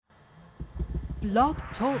Blog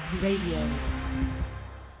Talk Radio.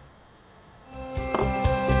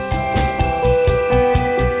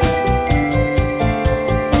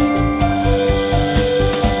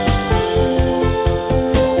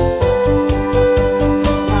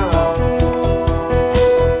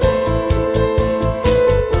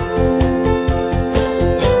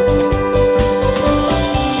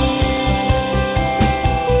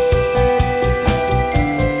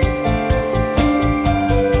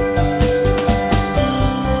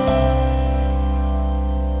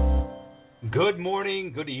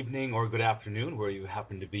 Afternoon, where you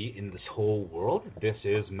happen to be in this whole world. This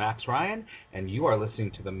is Max Ryan, and you are listening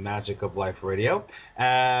to the Magic of Life Radio,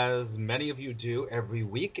 as many of you do every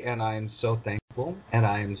week, and I am so thankful, and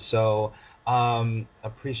I am so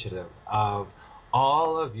appreciative of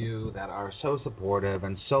all of you that are so supportive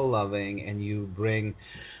and so loving, and you bring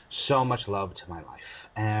so much love to my life.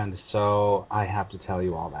 And so I have to tell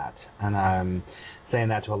you all that. And I'm saying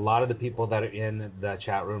that to a lot of the people that are in the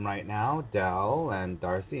chat room right now, Dell and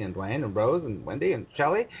Darcy and Dwayne and Rose and Wendy and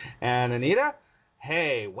Shelly and Anita.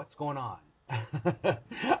 Hey, what's going on?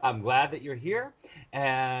 I'm glad that you're here,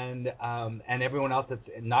 and everyone else that's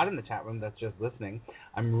not in the chat room that's just listening,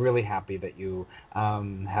 I'm really happy that you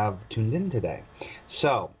have tuned in today.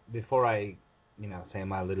 So before I, say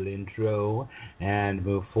my little intro and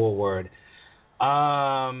move forward,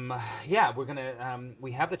 we're gonna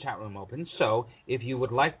we have the chat room open, so if you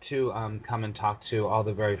would like to come and talk to all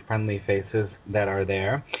the very friendly faces that are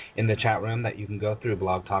there in the chat room, that you can go through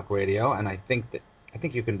Blog Talk Radio, and I think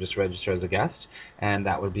you can just register as a guest, and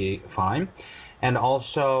that would be fine. And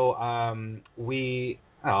also Wendy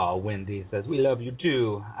says we love you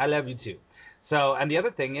too. I love you too. So, and the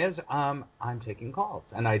other thing is I'm taking calls,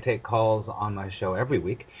 and I take calls on my show every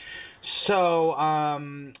week. So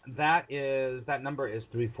that number is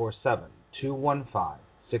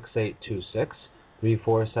 347-215-6826,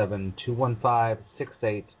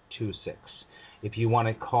 347-215-6826. If you want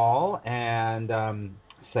to call and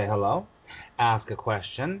say hello, ask a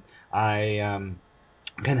question, I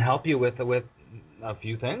can help you with a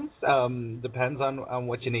few things. Depends on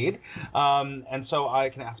what you need. And so I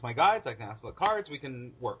can ask my guides, I can ask the cards, we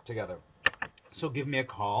can work together. So give me a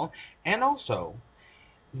call. And also,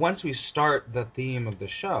 once we start the theme of the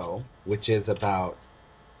show, which is about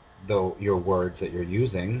your words that you're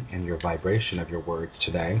using and your vibration of your words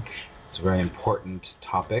today, it's a very important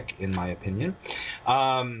topic in my opinion,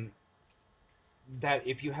 that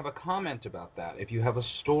if you have a comment about that, if you have a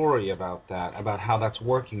story about that, about how that's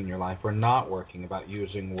working in your life or not working, about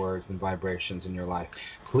using words and vibrations in your life,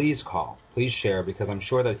 please call, please share, because I'm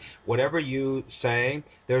sure that whatever you say,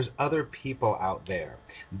 there's other people out there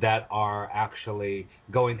that are actually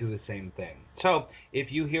going through the same thing. So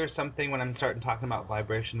if you hear something when I'm starting talking about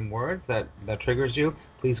vibration words that triggers you,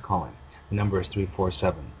 please call in. The number is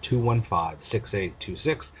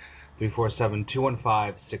 347-215-6826,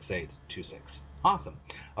 347-215-6826. Awesome.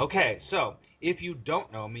 Okay, so if you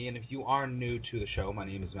don't know me and if you are new to the show, my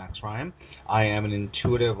name is Max Ryan. I am an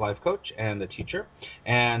intuitive life coach and a teacher,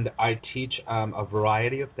 and I teach a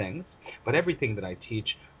variety of things, but everything that I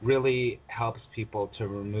teach really helps people to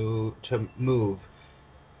move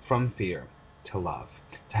from fear to love,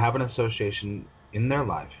 to have an association in their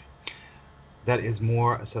life that is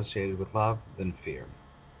more associated with love than fear.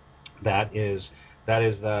 That is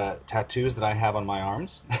the tattoos that I have on my arms.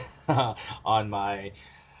 On my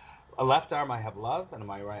left arm I have love, and on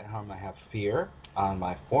my right arm I have fear on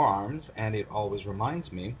my forearms, and it always reminds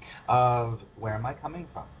me of where am I coming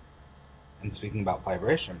from. And speaking about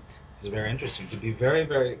vibration, it's very interesting to be very,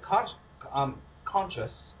 very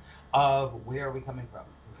conscious of where are we coming from.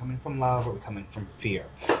 Are we coming from love, or are we coming from fear?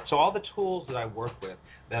 So all the tools that I work with,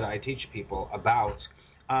 that I teach people about,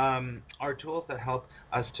 are tools that help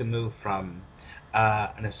us to move from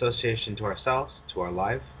an association to ourselves, to our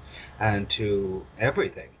life, and to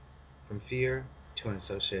everything, from fear to an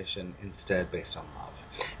association instead based on love.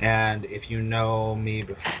 And if you've known me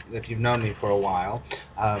for a while,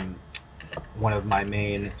 one of my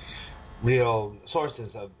main real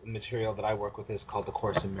sources of material that I work with is called the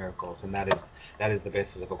Course in Miracles, and that is the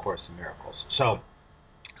basis of A Course in Miracles. So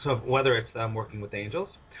whether it's working with angels,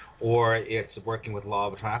 or it's working with law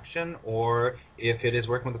of attraction, or if it is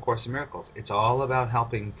working with the Course in Miracles, it's all about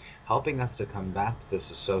helping us to come back to this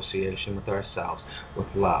association with ourselves,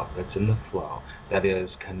 with love that's in the flow, that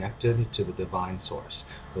is connected to the divine source.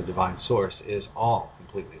 The divine source is all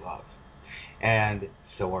completely love. And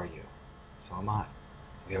so are you. So am I.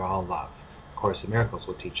 We are all love. The Course in Miracles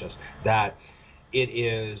will teach us that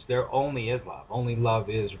there only is love. Only love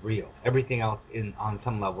is real. Everything else on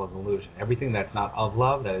some level is illusion. Everything that's not of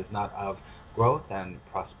love, that is not of growth and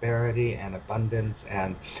prosperity and abundance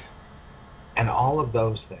and all of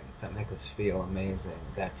those things that make us feel amazing,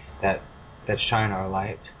 that shine our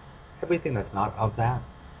light. Everything that's not of that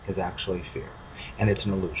is actually fear, and it's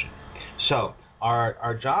an illusion. So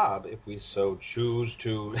our job, if we so choose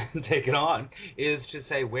to take it on, is to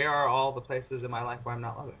say, where are all the places in my life where I'm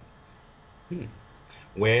not loving?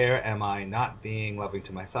 Where am I not being loving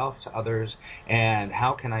to myself, to others, and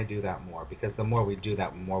how can I do that more? Because the more we do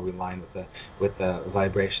that, the more we align with the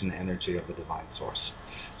vibration and energy of the divine source.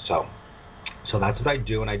 So that's what I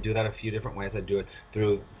do, and I do that a few different ways. I do it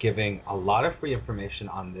through giving a lot of free information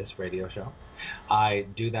on this radio show. I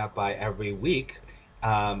do that by every week.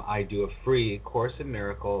 I do a free Course in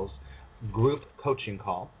Miracles group coaching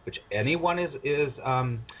call, which anyone is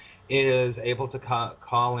able to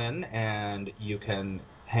call in, and you can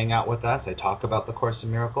hang out with us. I talk about the Course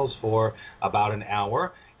in Miracles for about an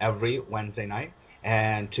hour every Wednesday night.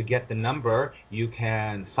 And to get the number, you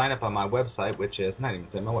can sign up on my website, which is, not even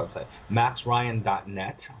say my website,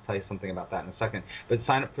 maxryan.net. I'll tell you something about that in a second. But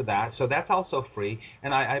sign up for that. So that's also free,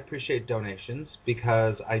 and I appreciate donations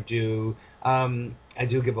because I do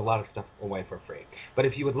give a lot of stuff away for free. But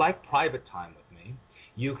if you would like private time with me,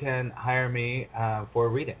 you can hire me for a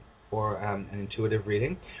reading, for an intuitive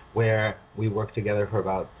reading, where we work together for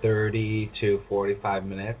about 30 to 45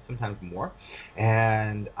 minutes, sometimes more,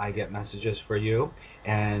 and I get messages for you.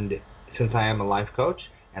 And since I am a life coach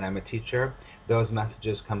and I'm a teacher, those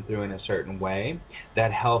messages come through in a certain way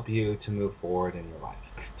that help you to move forward in your life,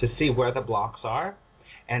 to see where the blocks are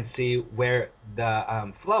and see where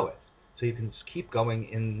the flow is. So you can just keep going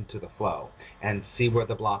into the flow and see where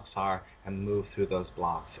the blocks are and move through those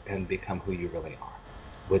blocks and become who you really are,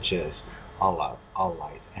 which is all love, all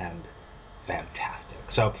light, and fantastic.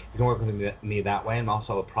 So you can work with me that way. I'm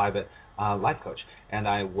also a private life coach, and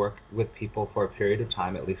I work with people for a period of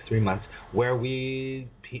time, at least 3 months, where we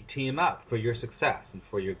team up for your success and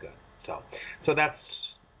for your good. So that's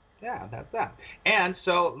that. And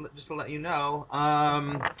so just to let you know,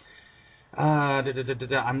 I'm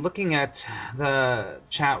looking at the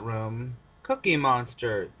chat room. Cookie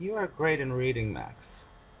Monster, you are great in reading, Max.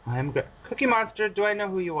 I'm good. Cookie Monster, do I know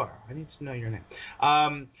who you are? I need to know your name.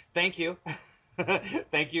 Thank you.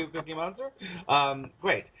 Thank you, Cookie Monster.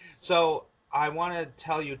 Great. So I want to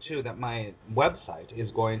tell you, too, that my website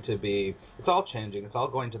is going to be, it's all changing. It's all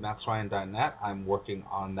going to maxryan.net. I'm working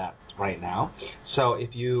on that right now. So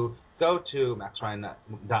if you go to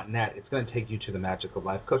maxryan.net, it's going to take you to the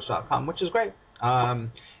magicoflifecoach.com, which is great.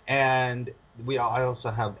 And I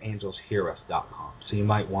also have angelshearus.com, so you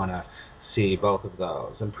might want to see both of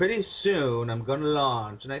those. And pretty soon I'm going to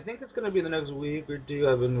launch, and I think it's going to be the next week or two.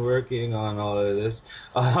 I've been working on all of this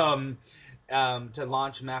to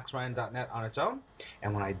launch maxryan.net on its own.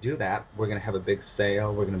 And when I do that, we're going to have a big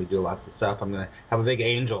sale. We're going to be doing lots of stuff. I'm going to have a big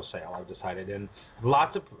angel sale, I've decided. And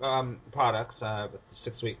lots of products. With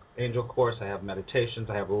the 6-week angel course, I have meditations.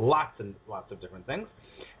 I have lots and lots of different things.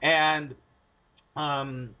 And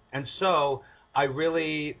so I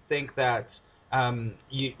really think that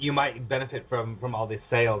you might benefit from all these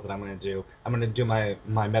sales that I'm going to do. I'm going to do my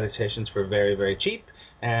meditations for very, very cheap,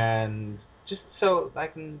 and just so I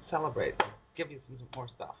can celebrate, give you some more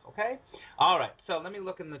stuff, okay? All right, so let me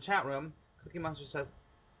look in the chat room. Cookie Monster says,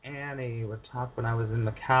 Annie would talk when I was in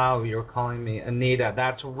Macau. You were calling me Anita.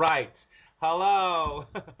 That's right. Hello.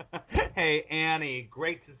 Hey, Annie.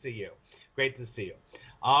 Great to see you. Great to see you.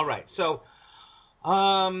 All right, so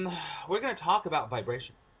we're going to talk about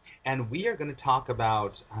vibration. And we are going to talk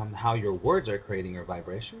about how your words are creating your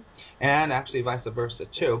vibration, and actually vice versa,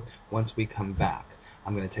 too, once we come back.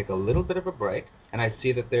 I'm going to take a little bit of a break, and I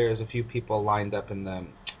see that there's a few people lined up in the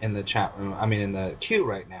chat room, in the queue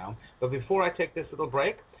right now. But before I take this little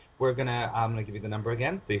break, I'm going to give you the number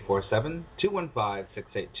again,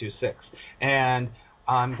 347-215-6826. And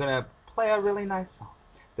I'm going to play a really nice song.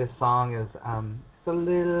 This song is it's a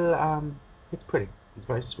little, it's pretty. It's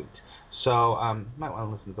very sweet. So you might want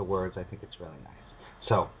to listen to the words. I think it's really nice.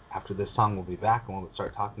 So after this song, we'll be back, and we'll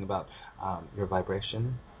start talking about your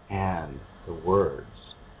vibration and the words.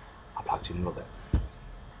 I'll talk to you in a little bit.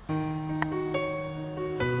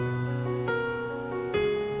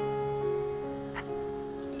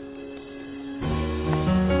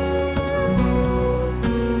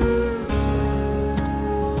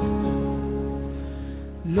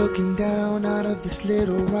 Looking down out of this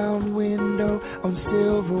little round window on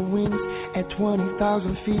silver wings at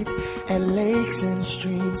 20,000 feet, at lakes and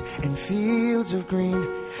streams and fields of green,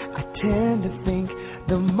 I tend to think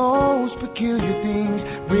the most peculiar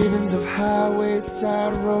things. Ribbons of highways,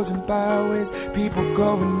 side roads and byways. People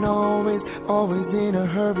going always, always in a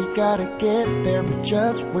hurry. Gotta get there, but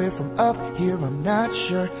just where from up here I'm not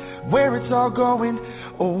sure where it's all going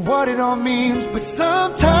or what it all means. But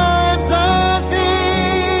sometimes I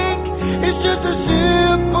think it's just a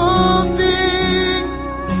simple thing.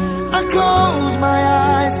 I close my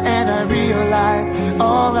eyes and I realize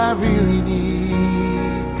all I really need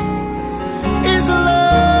is the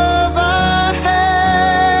love I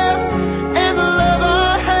have and the love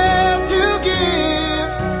I have to give.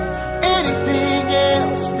 Anything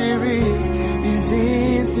else there is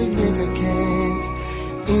insignificant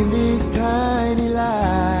in this tiny life.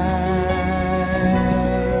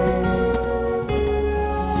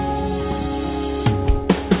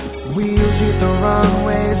 Wheels hit the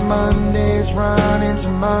runways, Mondays run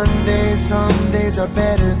into Mondays. Some days are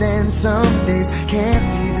better than some days. Can't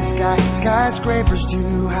see the sky, skyscrapers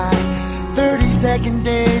too high. 30-second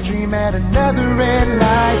daydream at another red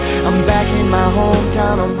light. I'm back in my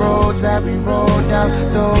hometown on roads that we rode down.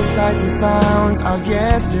 Those sights and sounds are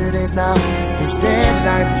yesterday's now. There's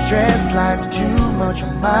deadlines and stress lives, too much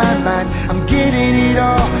on my mind. I'm getting it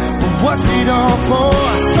all, but what's it all for?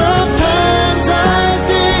 Sometimes I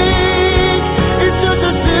think it's just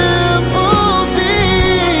a simple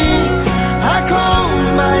thing. I close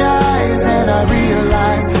my eyes and I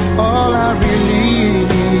realize all I really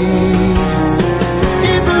need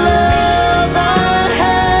is the love I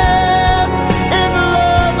have and the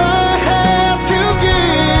love I have to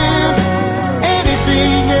give.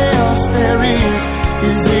 Anything else there is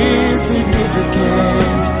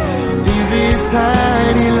insignificant in this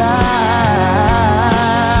tiny life.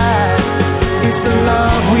 It's the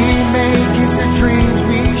love we make, it's the dreams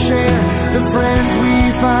we share, the friends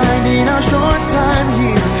we find in our short time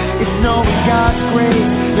here. It's knowing God's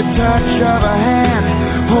grace, the touch of a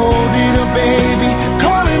hand, holding a baby,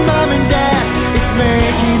 calling mom and dad. It's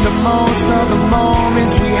making the most of the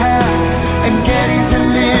moments we have and getting to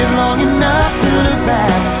live long enough to look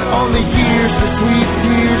back on the years, the sweet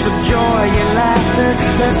tears of joy and laughter.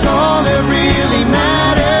 That's all that really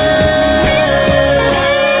matters.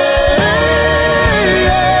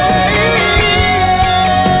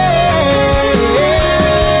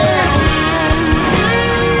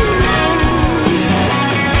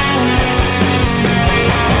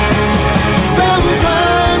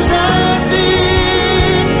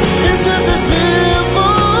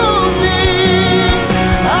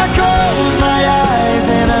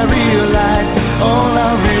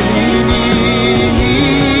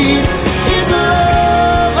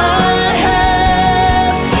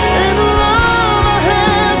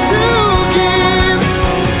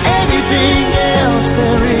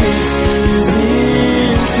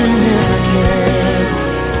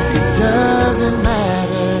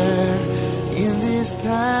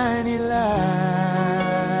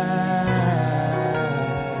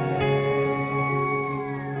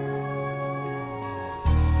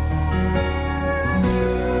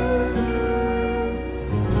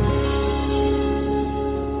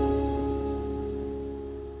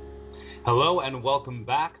 Welcome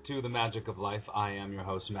back to The Magic of Life. I am your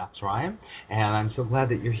host, Max Ryan, and I'm so glad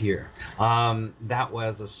that you're here. That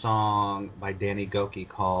was a song by Danny Gokey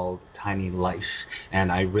called Tiny Life,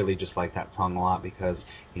 and I really just like that song a lot because,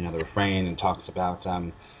 you know, the refrain and talks about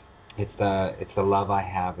it's the love I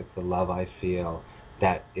have, it's the love I feel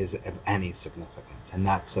that is of any significance, and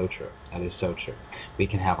that's so true. That is so true. We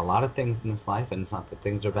can have a lot of things in this life, and it's not that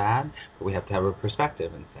things are bad, but we have to have a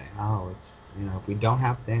perspective and say, oh, it's, you know, if we don't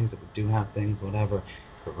have things, if we do have things, whatever,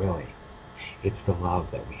 but really, it's the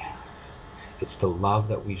love that we have. It's the love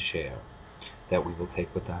that we share that we will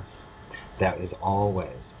take with us. That is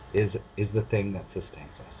always, is the thing that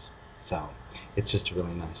sustains us. So, it's just a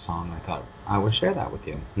really nice song. I thought I would share that with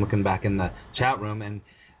you. I'm looking back in the chat room, and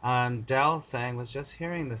Dell saying, was just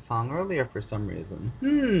hearing this song earlier for some reason.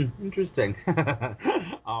 Interesting.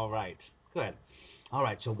 All right, good. All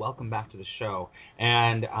right, so welcome back to the show,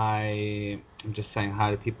 and I'm just saying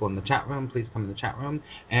hi to people in the chat room. Please come in the chat room,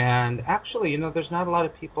 and actually, you know, there's not a lot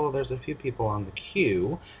of people. There's a few people on the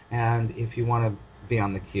queue, and if you want to be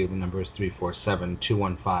on the queue, the number is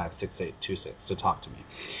 347-215-6826 to talk to me.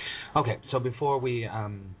 Okay, so before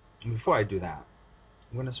I do that,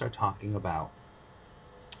 I'm going to start talking about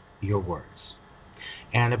your words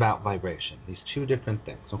and about vibration, these two different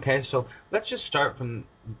things, okay? So let's just start from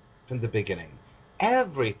the beginning.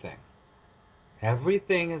 Everything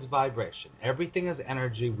is vibration. Everything is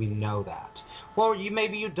energy. We know that. Well,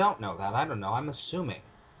 maybe you don't know that. I don't know. I'm assuming.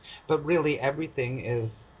 But really, everything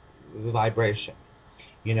is vibration.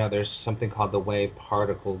 there's something called the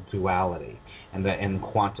wave-particle duality, and in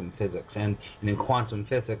quantum physics. And in quantum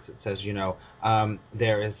physics, it says,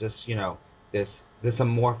 there is this, this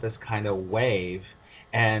amorphous kind of wave,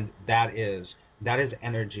 and that is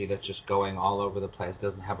energy that's just going all over the place. It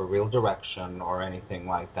doesn't have a real direction or anything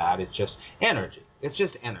like that. It's just energy. It's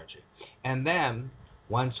just energy. And then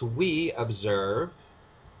once we observe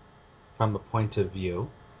from a point of view,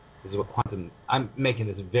 this is what quantum. I'm making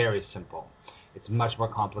this very simple. It's much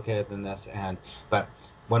more complicated than this. But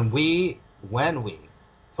when we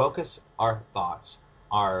focus our thoughts,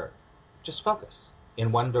 just focus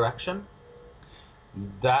in one direction,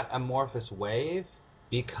 that amorphous wave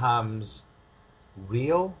becomes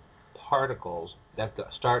real particles that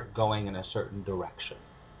start going in a certain direction.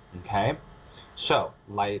 Okay? So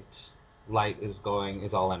light is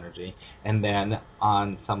all energy, and then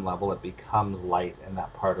on some level it becomes light, and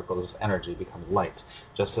that particle's energy becomes light.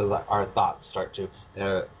 Just so that our thoughts start to,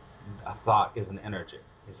 a thought is an energy.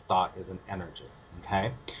 His thought is an energy.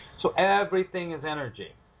 Okay? So everything is energy.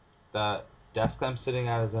 The desk I'm sitting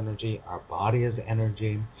at is energy. Our body is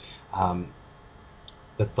energy.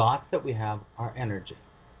 The thoughts that we have are energy,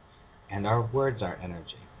 and our words are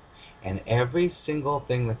energy. And every single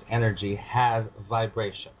thing that's energy has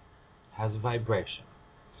vibration.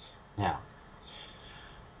 Now,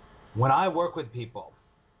 when I work with people,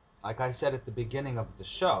 like I said at the beginning of the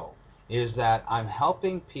show, is that I'm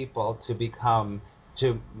helping people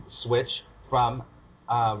to switch from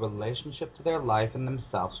a relationship to their life and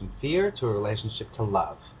themselves, from fear to a relationship to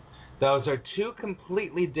love. Those are two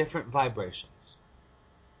completely different vibrations.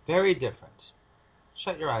 Very different.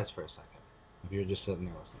 Shut your eyes for a second. If you're just sitting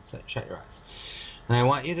there listening, shut your eyes. And I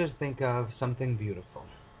want you to think of something beautiful.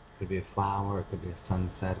 It could be a flower, it could be a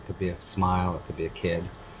sunset, it could be a smile, it could be a kid.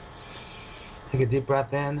 Take a deep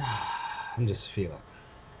breath in and just feel it.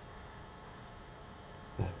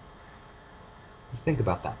 Good. Just think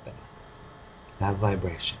about that thing. That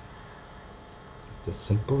vibration. It's as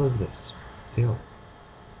simple as this. Feel it.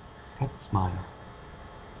 That smile.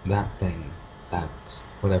 That thing. That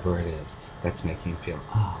whatever it is that's making you feel,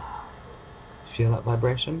 feel that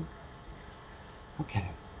vibration?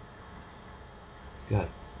 Okay. Good.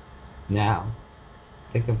 Now,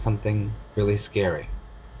 think of something really scary,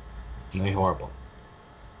 really horrible,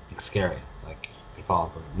 like scary, like you fall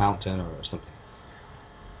off a mountain or something.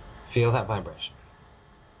 Feel that vibration.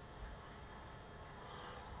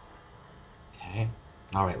 Okay.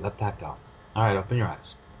 All right, let that go. All right, open your eyes.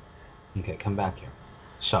 Okay, come back here.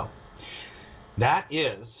 So, that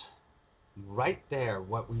is, right there,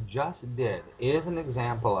 what we just did is an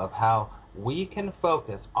example of how we can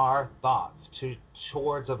focus our thoughts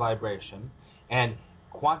towards a vibration, and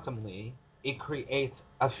quantumly, it creates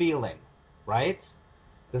a feeling, right?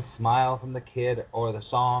 The smile from the kid or the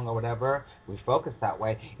song or whatever, we focus that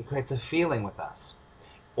way, it creates a feeling with us.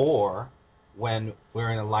 Or when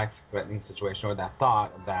we're in a life-threatening situation, or that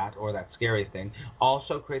thought of that or that scary thing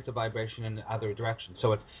also creates a vibration in the other direction.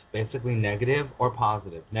 So it's basically negative or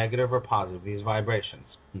positive, these vibrations,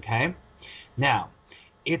 okay? Now,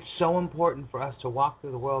 it's so important for us to walk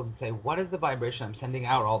through the world and say, what is the vibration I'm sending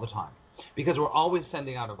out all the time? Because we're always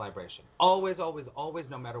sending out a vibration. Always, always, always,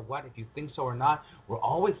 no matter what, if you think so or not, we're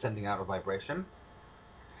always sending out a vibration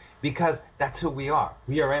because that's who we are.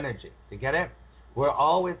 We are energy. You get it? We're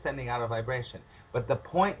always sending out a vibration. But the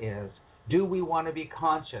point is, do we want to be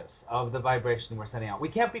conscious of the vibration we're sending out? We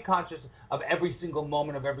can't be conscious of every single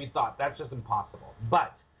moment of every thought. That's just impossible.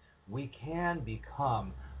 But we can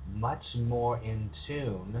become much more in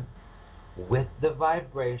tune with the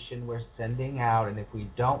vibration we're sending out. And if we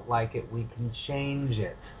don't like it, we can change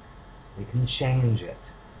it.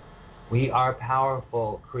 We are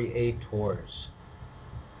powerful creators.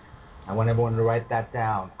 I want everyone to write that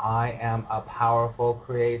down. I am a powerful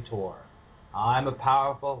creator. I'm a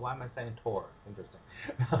powerful, why am I saying Tor? Interesting.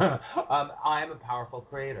 I am a powerful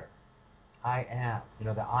creator. I am.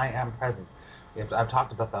 The I am presence. I've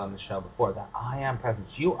talked about that on the show before, that I am presence.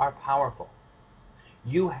 You are powerful.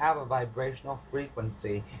 You have a vibrational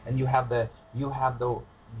frequency, and you are the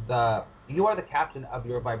captain of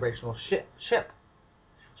your vibrational ship.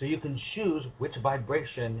 So you can choose which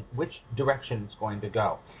direction it's going to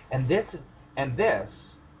go. And this,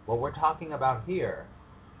 what we're talking about here,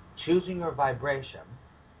 choosing your vibration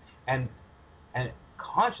and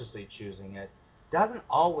consciously choosing it, doesn't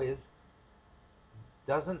always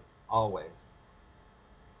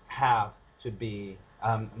have to be.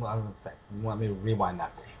 Let me rewind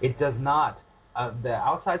that. It does not. The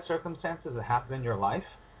outside circumstances that happen in your life,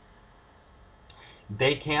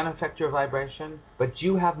 they can affect your vibration, but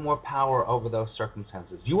you have more power over those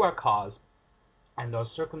circumstances. You are cause, And those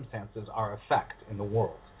circumstances are effect in the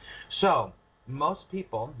world. So most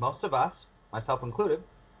people, most of us, myself included,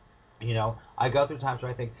 I go through times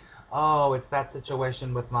where I think, oh, it's that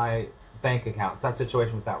situation with my bank account, it's that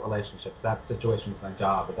situation with that relationship, it's that situation with my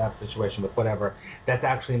job, it's that situation with whatever that's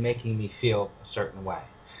actually making me feel a certain way.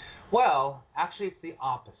 Well, actually it's the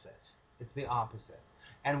opposite. It's the opposite.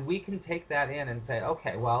 And we can take that in and say,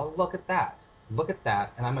 okay, well, look at that,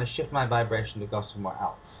 and I'm going to shift my vibration to go somewhere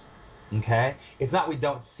else. Okay? It's not we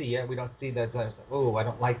don't see it. We don't see that, oh, I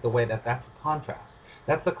don't like the way that's the contrast.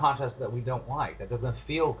 That's the contrast that we don't like. That doesn't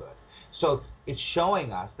feel good. So it's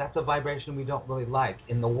showing us that's a vibration we don't really like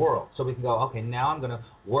in the world. So we can go, okay, now I'm going to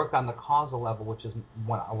work on the causal level, which is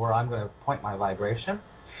where I'm going to point my vibration.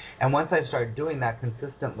 And once I start doing that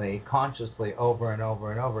consistently, consciously, over and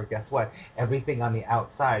over and over, guess what? Everything on the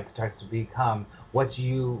outside starts to become what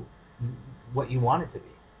you want it to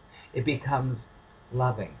be. It becomes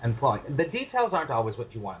loving and flowing. The details aren't always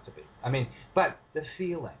what you want it to be. But the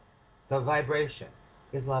feeling, the vibration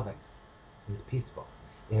is loving, is peaceful,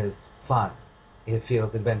 is fun, it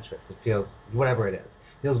feels adventurous, it feels whatever it is.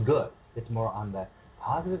 It feels good. It's more on the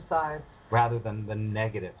positive side rather than the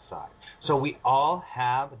negative side. So we all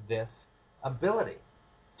have this ability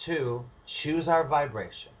to choose our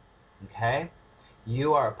vibration, okay?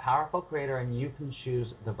 You are a powerful creator and you can choose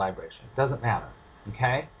the vibration. It doesn't matter,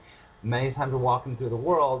 okay? Many times we're walking through the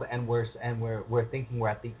world and we're thinking we're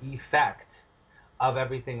at the effect of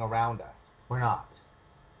everything around us. We're not.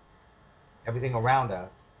 Everything around us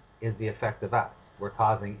is the effect of us. We're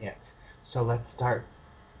causing it. So let's start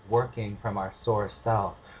working from our source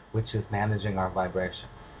self, which is managing our vibration.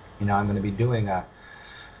 I'm going to be doing a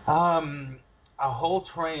whole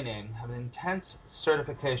training, an intense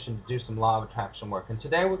certification to do some law of attraction work. And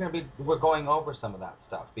today we're going over some of that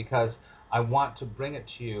stuff because I want to bring it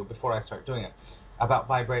to you before I start doing it about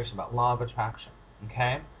vibration, about law of attraction.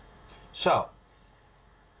 Okay? So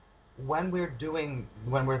when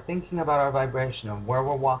we're thinking about our vibration and where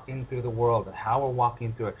we're walking through the world and how we're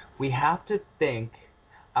walking through it, we have to think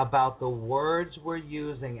about the words we're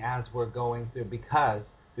using as we're going through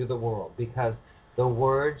the world, because the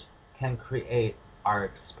words can create our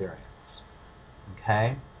experience.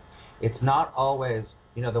 Okay? It's not always,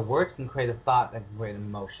 the words can create a thought that can create an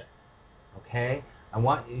emotion. Okay? I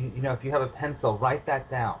want if you have a pencil, write that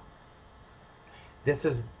down.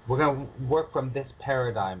 We're going to work from this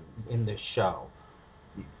paradigm in this show.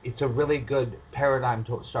 It's a really good paradigm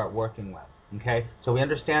to start working with. Okay? So we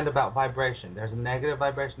understand about vibration. There's a negative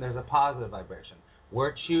vibration, there's a positive vibration.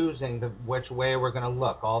 We're choosing which way we're going to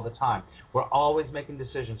look all the time. We're always making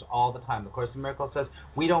decisions all the time. The Course in Miracles says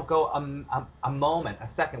we don't go a moment, a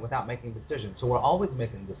second without making decisions. So we're always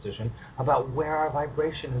making a decision about where our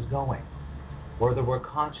vibration is going, whether we're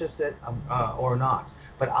conscious or not.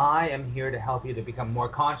 But I am here to help you to become more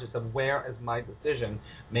conscious of where is my decision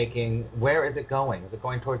making, where is it going? Is it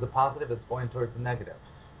going towards the positive? Is it going towards the negative?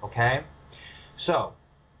 Okay? So,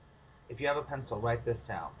 if you have a pencil, write this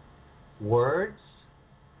down. Words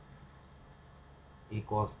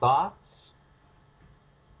equals thoughts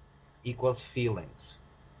equals feelings.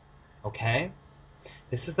 Okay?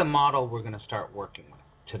 This is the model we're going to start working with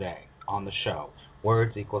today on the show.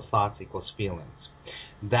 Words equals thoughts equals feelings.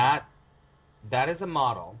 That is a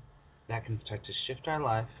model that can start to shift our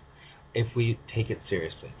life if we take it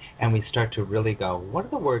seriously. And we start to really go, what are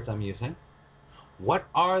the words I'm using? What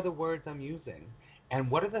are the words I'm using? And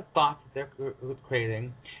what are the thoughts that they're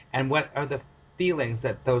creating? And what are the feelings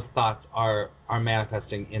that those thoughts are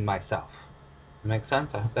manifesting in myself? That makes sense?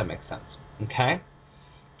 I hope that makes sense. Okay?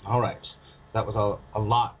 All right. That was a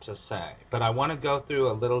lot to say. But I want to go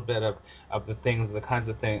through a little bit of the things, the kinds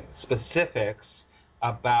of things, specifics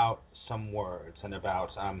about some words and about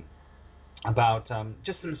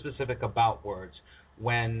just some specific about words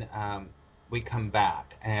when we come back.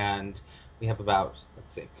 And we have about, let's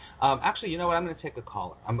see. Actually, you know what? I'm going to take a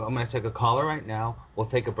caller. I'm going to take a caller right now. We'll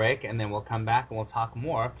take a break, and then we'll come back, and we'll talk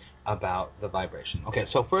more about the vibration. Okay,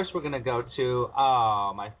 so first we're going to go to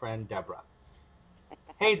my friend Deborah.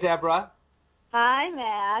 Hey, Deborah. Hi,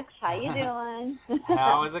 Max. How you doing?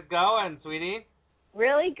 How is it going, sweetie?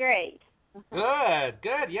 Really great. Good.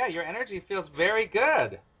 Yeah, your energy feels very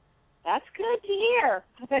good. That's good to hear.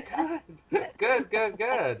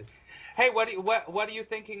 Good. Hey, what are you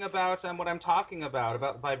thinking about what I'm talking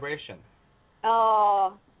about vibration?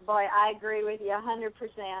 Oh, boy, I agree with you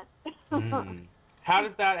 100%.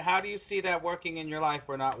 How do you see that working in your life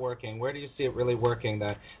or not working? Where do you see it really working,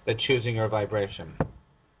 the choosing your vibration?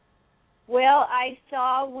 Well, I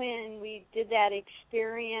saw when we did that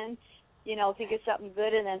experience, think of something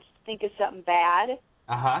good and then think of something bad.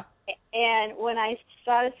 Uh-huh. And when I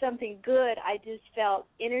thought of something good, I just felt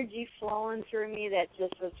energy flowing through me that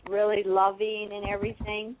just was really loving and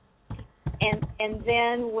everything. And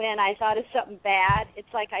then when I thought of something bad,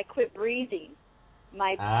 it's like I quit breathing.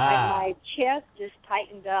 My chest just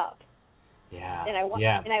tightened up. Yeah. And I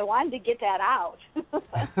wanted to get that out.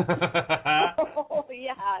 Oh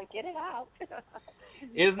yeah, get it out.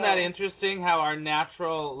 Isn't that interesting how our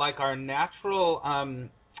natural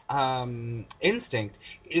instinct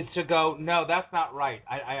is to go, no, that's not right.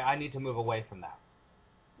 I need to move away from that.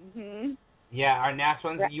 Mhm. Yeah, our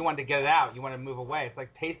natural instinct, you want to get it out. You want to move away. It's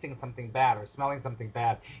like tasting something bad or smelling something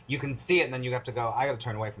bad. You can see it, and then you have to go, I got to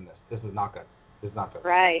turn away from this. This is not good. This is not good.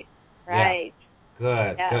 Right. Yeah.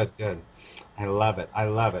 Good. I love it.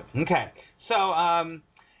 Okay. So,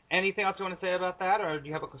 anything else you want to say about that, or do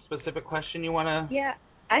you have a specific question you want to? Yeah,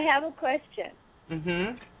 I have a question.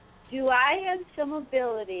 Mm-hmm. Do I have some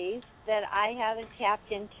abilities that I haven't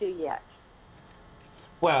tapped into yet?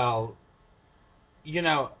 Well,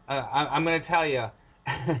 I'm going to tell you,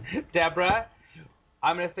 Deborah,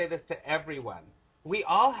 I'm going to say this to everyone. We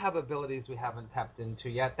all have abilities we haven't tapped into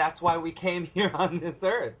yet. That's why we came here on this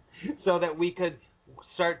earth, so that we could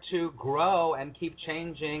start to grow and keep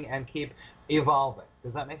changing and keep evolving.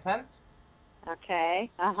 Does that make sense? Okay.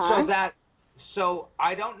 Uh-huh. So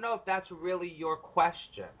I don't know if that's really your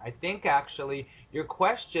question. I think actually your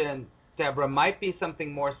question, Deborah, might be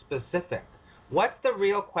something more specific. What's the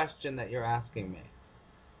real question that you're asking me?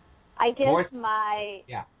 I guess my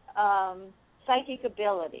psychic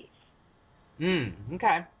abilities.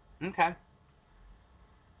 Okay.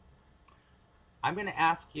 I'm going to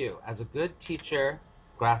ask you, as a good teacher,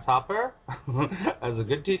 Grasshopper, as a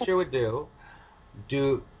good teacher would do,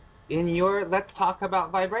 let's talk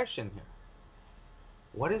about vibration here.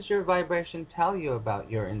 What does your vibration tell you about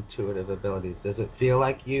your intuitive abilities? Does it feel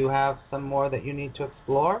like you have some more that you need to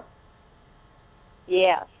explore?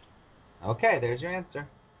 Yes. Okay, there's your answer.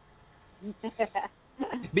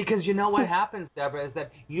 Because you know what happens, Deborah, is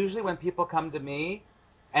that usually when people come to me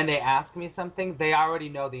and they ask me something, they already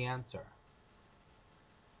know the answer.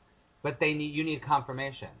 But you need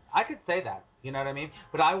confirmation. I could say that, you know what I mean?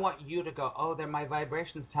 But I want you to go, oh, my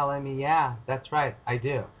vibration's telling me, yeah, that's right, I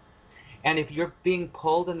do. And if you're being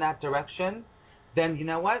pulled in that direction, then you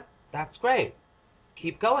know what? That's great.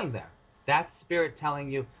 Keep going there. That's spirit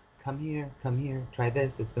telling you, come here, try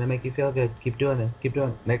this. It's going to make you feel good. Keep doing this.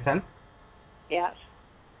 Make sense? Yes.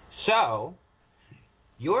 So,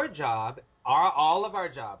 your job, all of our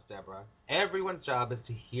jobs, Deborah, everyone's job is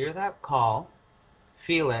to hear that call,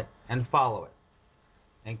 feel it, and follow it.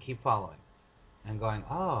 And keep following. And going,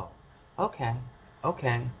 oh, okay,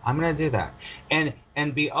 I'm going to do that.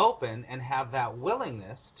 And be open and have that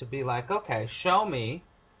willingness to be like, okay, show me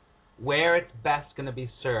where it's best going to be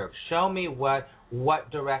served. Show me what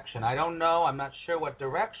direction. I don't know, I'm not sure what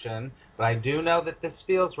direction, but I do know that this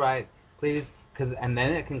feels right. Please, and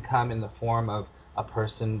then it can come in the form of a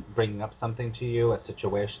person bringing up something to you, a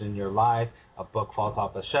situation in your life, a book falls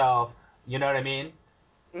off the shelf. You know what I mean?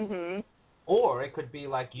 Mhm. Or it could be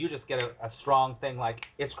like you just get a strong thing like,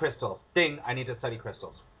 it's crystals. Ding, I need to study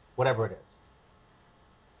crystals. Whatever it is.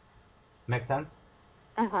 Make sense?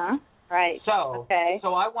 Uh-huh. Right. So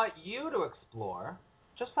I want you to explore,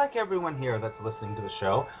 just like everyone here that's listening to the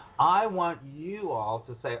show, I want you all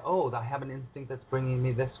to say, oh, I have an instinct that's bringing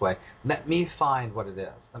me this way. Let me find what it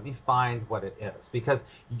is. Because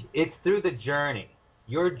it's through the journey.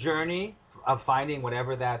 Your journey of finding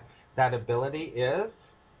whatever that ability is,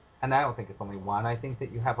 and I don't think it's only one. I think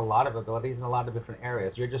that you have a lot of abilities in a lot of different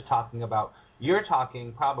areas. You're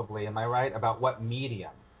talking probably, am I right, about what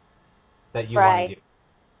medium that you want to do.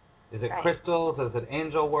 Is it crystals? Is it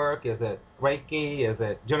angel work? Is it Reiki? Do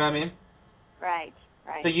you know what I mean? Right.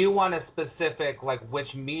 So you want a specific, like, which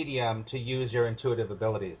medium to use your intuitive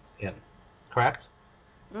abilities in, correct?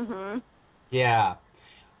 Mm-hmm. Yeah.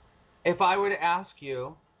 If I were to ask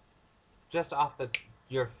you, just off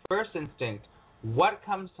your first instinct, what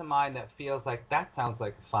comes to mind that feels like, that sounds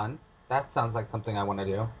like fun, that sounds like something I want to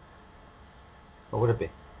do? What would it be?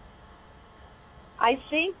 I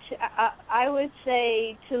think I would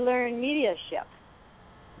say to learn mediumship.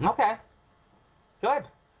 Okay. Good.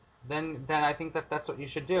 Then I think that's what you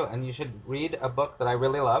should do, and you should read a book that I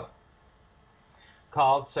really love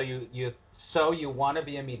called So You Want to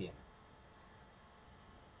Be a Medium.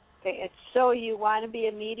 Okay, it's So You Want to Be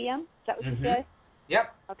a Medium? Is that what you said?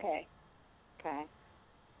 Yep. Okay.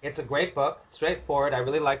 It's a great book, straightforward. I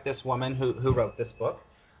really like this woman who wrote this book.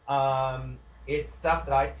 It's stuff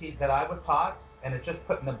that I teach, that I was taught, and it's just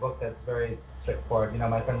put in the book that's very straightforward. You know,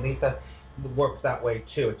 my friend Lisa works that way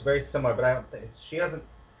too. It's very similar, but she doesn't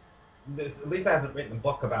Lisa hasn't written a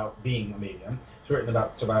book about being a medium. She's written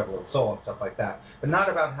about survival of soul and stuff like that, but not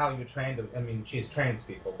about how you train. I mean, she's trained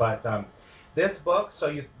people, but this book, so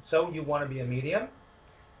you want to be a medium.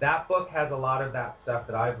 That book has a lot of that stuff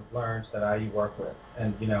that I've learned that I work with,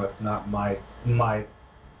 and it's not my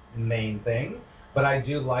main thing, but I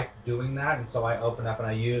do like doing that, and so I open up and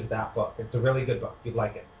I use that book. It's a really good book. You'd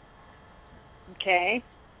like it. Okay.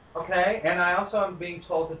 Okay, and I also am being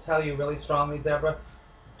told to tell you really strongly, Deborah,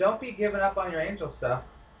 don't be giving up on your angel stuff.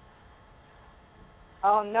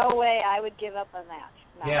 Oh, no way I would give up on that.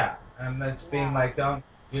 No. Yeah, and it's being like, don't,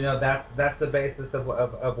 that's the basis of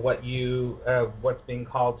what what's being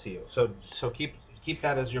called to you. So keep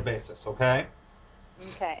that as your basis, okay?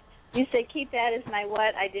 Okay. You say keep that as my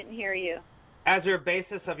what? I didn't hear you. As your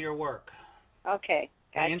basis of your work. Okay,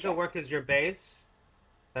 gotcha. The angel work is your base.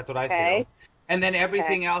 That's what I feel. And then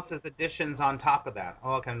everything else is additions on top of that.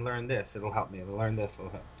 Oh, I can learn this. It'll help me. I'll learn this. It'll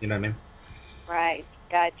help. You know what I mean? Right.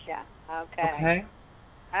 Gotcha. Okay. Okay.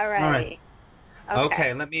 All right.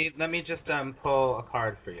 Okay. Let me just pull a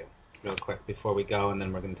card for you real quick before we go, and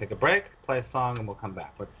then we're going to take a break, play a song, and we'll come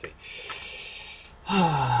back. Let's see.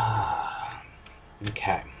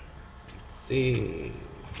 Okay. Let's see.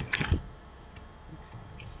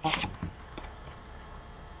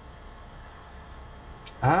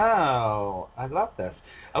 Oh, I love this.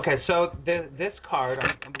 Okay, so this card,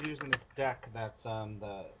 I'm using this deck that's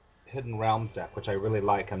the Hidden Realms deck, which I really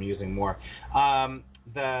like. I'm using more.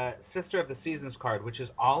 The Sister of the Seasons card, which is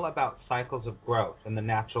all about cycles of growth and the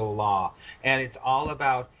natural law, and it's all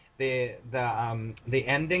about the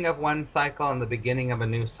ending of one cycle and the beginning of a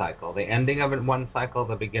new cycle. The ending of one cycle,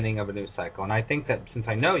 the beginning of a new cycle. And I think that since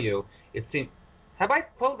I know you, it seems. Have I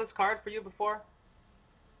pulled this card for you before?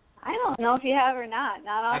 I don't know if you have or not.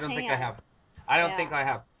 Not offhand. I don't think I have. I don't think I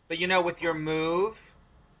have. But with your move,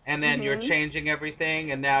 and then you're changing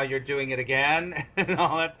everything, and now you're doing it again, and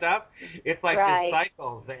all that stuff. It's like this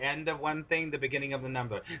cycle, the end of one thing, the beginning of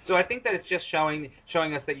another. So I think that it's just showing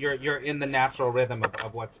us that you're in the natural rhythm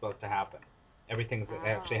of what's supposed to happen. Everything's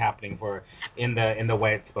actually happening in the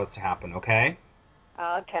way it's supposed to happen. Okay.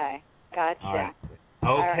 Okay. Gotcha. All right.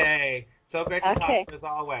 Okay. So great to talk to you as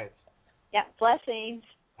always. Yeah. Blessings.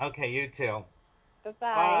 Okay. You too. Bye-bye.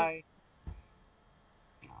 Bye.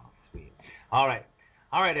 Oh, sweet. All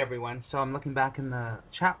right, everyone. So I'm looking back in the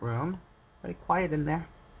chat room. Very quiet in there.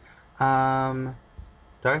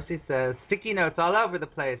 Darcy says, sticky notes all over the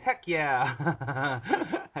place. Heck yeah.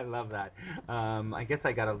 I love that. I guess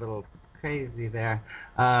I got a little crazy there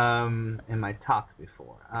in my talks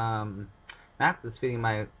before. Max is feeding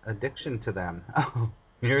my addiction to them.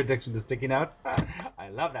 Your addiction to sticky notes? I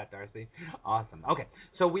love that, Darcy. Awesome. Okay,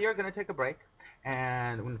 so we are going to take a break,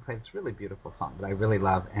 and I'm going to play this really beautiful song that I really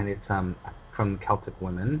love, and it's from Celtic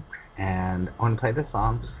Women, and I want to play this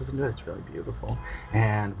song. Just listen to it. It's really beautiful.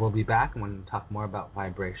 And we'll be back, and we're going to talk more about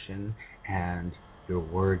vibration and your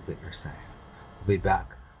words that you're saying. We'll be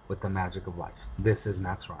back with the magic of life. This is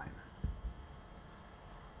Max Ryan.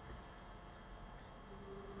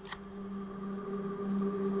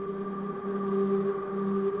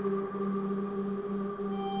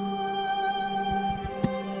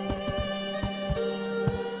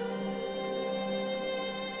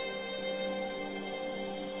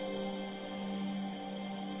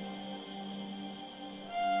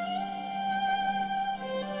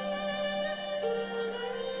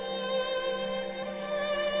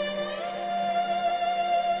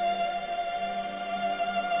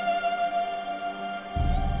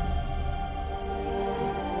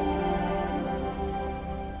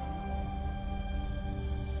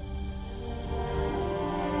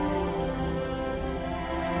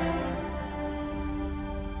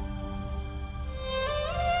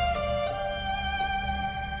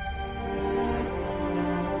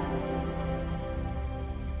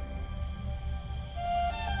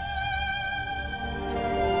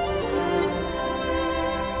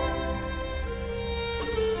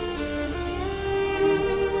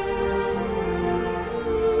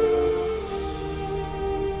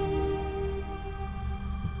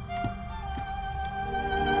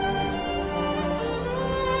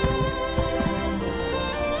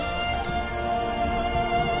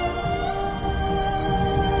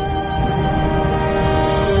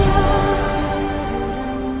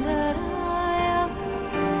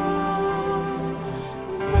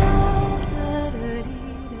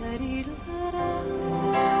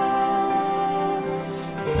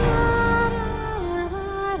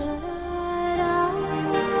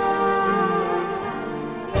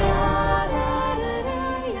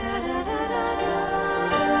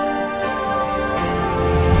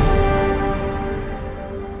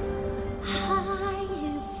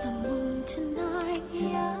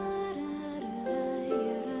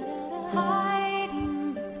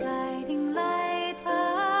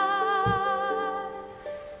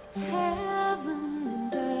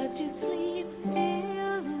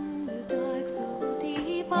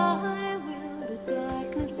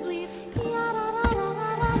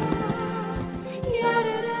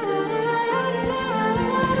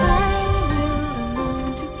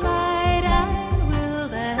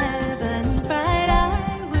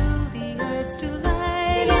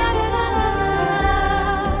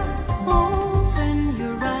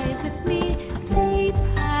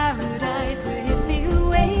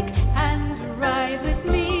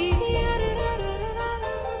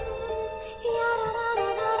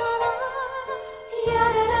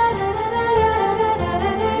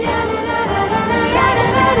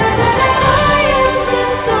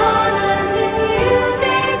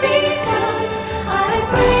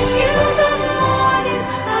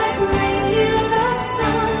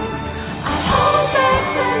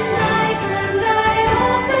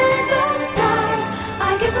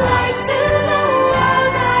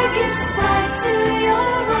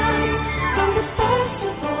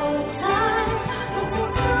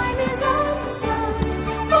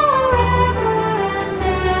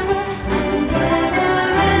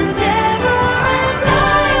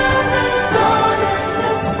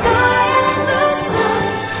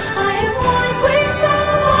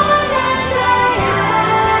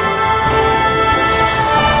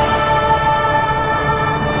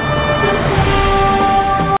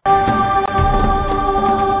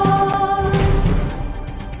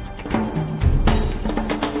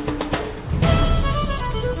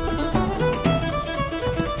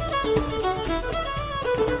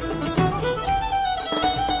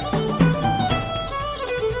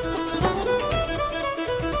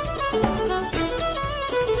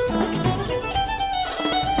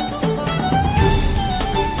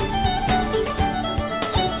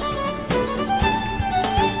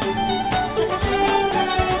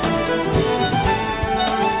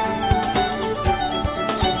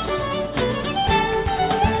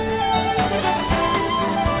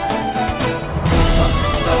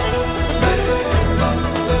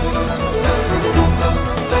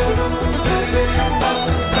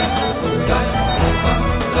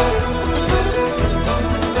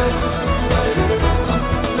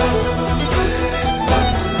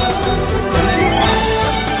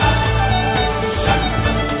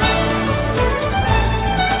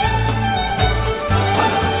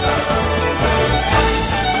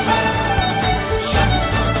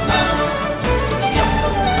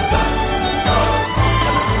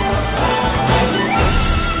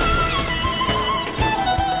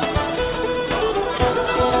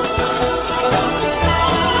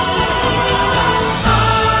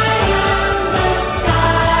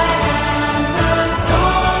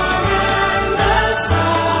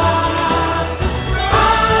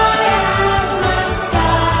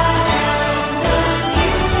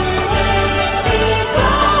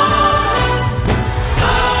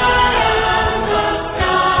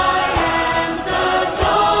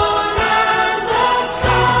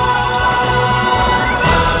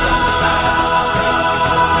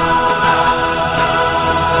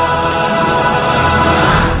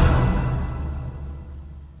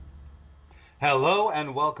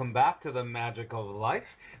 welcome back to the Magic of Life.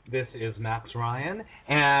 This is Max Ryan,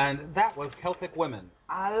 and that was Celtic Women.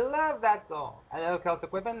 I love that song. I love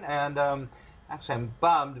Celtic Women, and actually I'm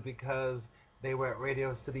bummed because they were at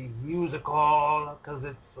Radio City Music Hall because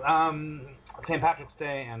it's St. Patrick's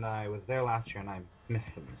Day, and I was there last year, and I missed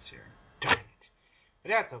them this year. Darn it.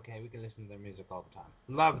 But that's okay. We can listen to their music all the time.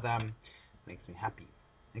 Love them. Makes me happy.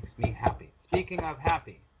 Makes me happy. Speaking of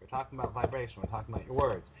happy, we're talking about vibration. We're talking about your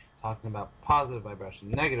words. Talking about positive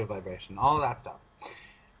vibration, negative vibration, all of that stuff.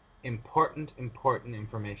 Important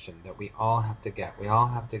information that we all have to get. We all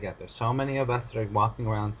have to get. There's so many of us that are walking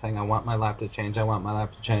around saying, I want my life to change, I want my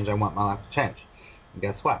life to change, I want my life to change. And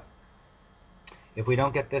guess what? If we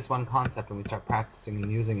don't get this one concept and we start practicing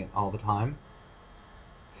and using it all the time,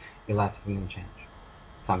 your life isn't going to change.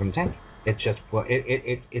 It's not going to change. It's just, well,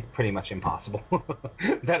 it's pretty much impossible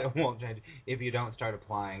that it won't change if you don't start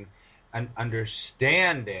applying and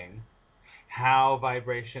understanding how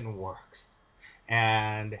vibration works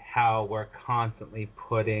and how we're constantly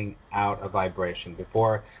putting out a vibration.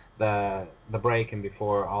 Before the break and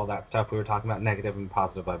before all that stuff, we were talking about negative and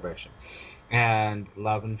positive vibration and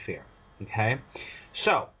love and fear. Okay?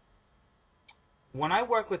 So, when I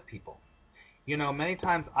work with people, many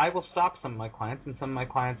times I will stop some of my clients, and some of my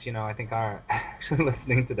clients, I think are actually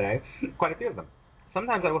listening today, quite a few of them.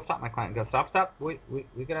 Sometimes I will stop my client and go, stop, we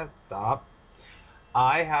gotta stop.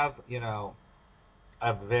 I have,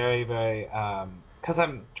 a very, very, because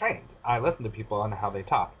I'm trained. I listen to people on how they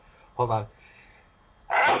talk. Hold on.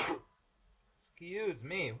 Excuse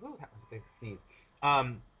me. Whew, that was a big sneeze.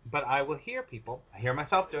 But I will hear people, I hear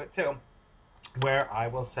myself do it too, where I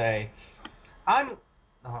will say, I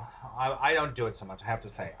don't do it so much, I have to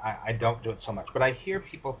say. I don't do it so much. But I hear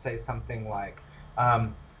people say something like,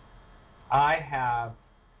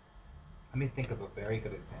 let me think of a very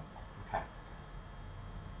good example. Okay.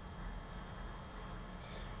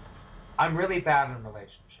 I'm really bad in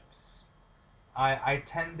relationships. I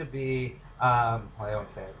tend to be, I don't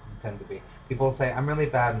say it, I tend to be. People say, I'm really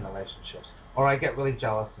bad in relationships. Or I get really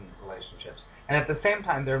jealous in relationships. And at the same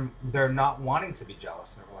time, they're not wanting to be jealous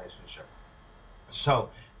in a relationship. So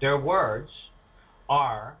their words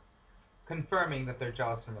are confirming that they're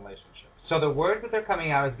jealous in relationships. So the words that they're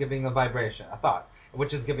coming out is giving a vibration, a thought,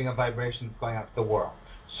 which is giving a vibration that's going out to the world.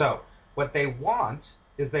 So what they want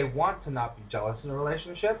is they want to not be jealous in a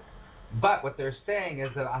relationship, but what they're saying is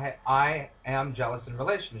that I am jealous in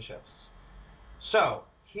relationships. So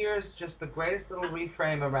here's just the greatest little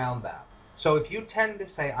reframe around that. So if you tend to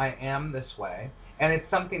say I am this way, and it's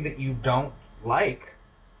something that you don't like,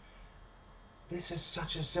 this is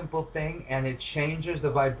such a simple thing, and it changes the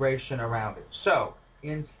vibration around it. So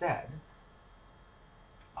instead,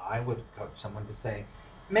 I would coach someone to say,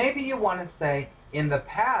 maybe you want to say, in the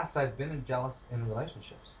past I've been jealous in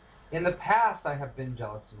relationships. In the past I have been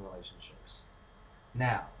jealous in relationships.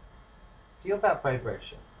 Now, feel that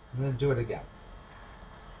vibration. I'm going to do it again.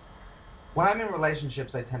 When I'm in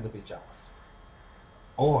relationships, I tend to be jealous.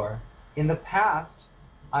 Or, in the past,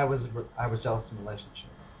 I was jealous in relationships.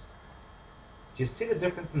 Do you see the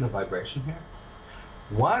difference in the vibration here?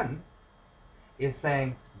 One is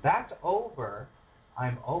saying, that's over.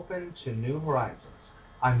 I'm open to new horizons.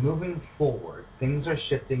 I'm moving forward. Things are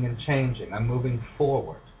shifting and changing. I'm moving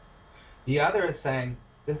forward. The other is saying,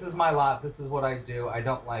 this is my lot. This is what I do. I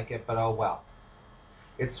don't like it, but oh well.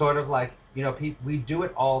 It's sort of like, we do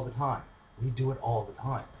it all the time. We do it all the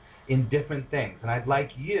time in different things. And I'd like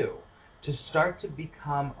you to start to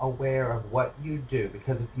become aware of what you do,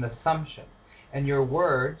 because it's an assumption. And your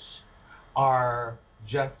words are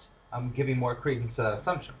just giving more credence to that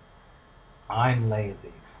assumption. I'm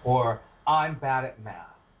lazy, or I'm bad at math,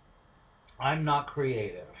 I'm not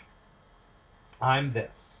creative, I'm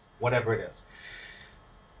this, whatever it is.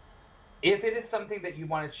 If it is something that you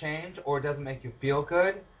want to change or doesn't make you feel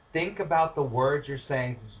good, think about the words you're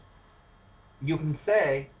saying. You can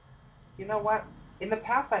say, you know what, in the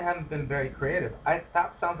past I haven't been very creative.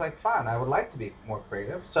 That sounds like fun. I would like to be more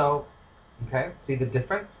creative. So, okay, see the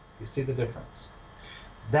difference? You see the difference.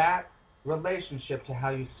 That relationship to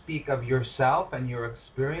how you speak of yourself and your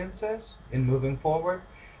experiences in moving forward,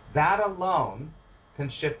 that alone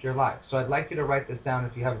can shift your life. So I'd like you to write this down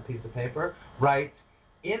if you have a piece of paper. Write,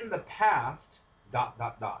 in the past, ...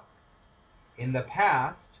 In the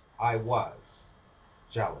past, I was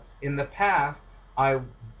jealous. In the past, I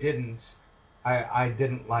didn't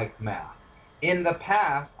like math. In the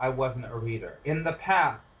past, I wasn't a reader. In the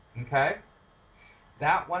past, okay?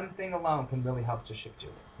 That one thing alone can really help to shift you,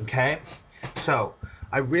 okay? So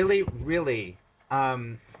I really, really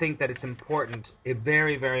think that it's important,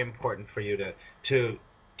 very, very important for you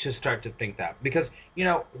to start to think that. Because,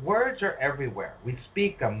 words are everywhere. We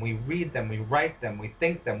speak them, we read them, we write them, we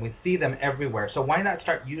think them, we see them everywhere. So why not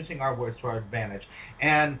start using our words to our advantage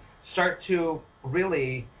and start to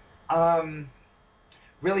really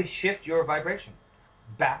shift your vibration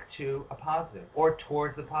back to a positive or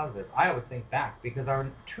towards the positive. I always think back because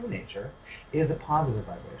our true nature is a positive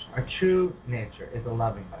vibration. Our true nature is a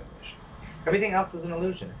loving vibration. Everything else is an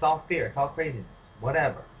illusion. It's all fear. It's all craziness.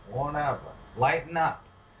 Whatever. Lighten up.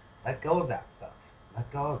 Let go of that stuff.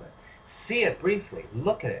 Let go of it. See it briefly.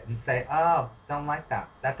 Look at it and say, oh, don't like that.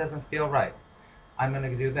 That doesn't feel right. I'm going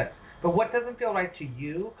to do this. But what doesn't feel right to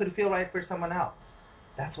you could feel right for someone else.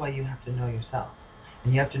 That's why you have to know yourself.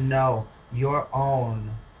 And you have to know your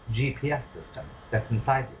own GPS system that's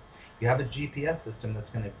inside you. You have a GPS system that's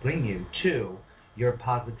going to bring you to your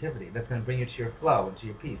positivity, that's going to bring you to your flow, into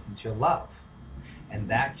your peace, into your love. And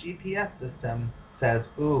that GPS system says,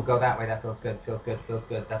 ooh, go that way, that feels good,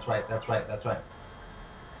 that's right.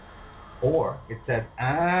 Or it says,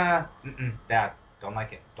 bad, don't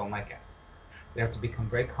like it. We have to become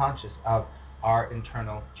very conscious of our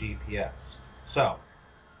internal GPS. So,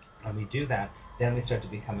 when we do that, then we start to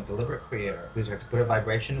become a deliberate creator. We start to put a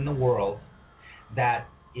vibration in the world that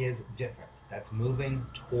is different, that's moving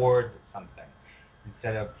towards something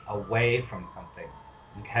instead of away from something.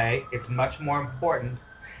 Okay? It's much more important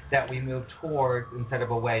that we move towards instead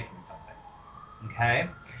of away from something. Okay?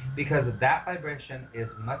 Because that vibration is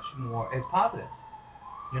is positive.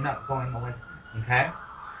 You're not going away from it. Okay?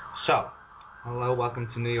 So, hello, welcome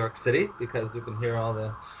to New York City, because you can hear all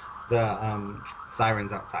the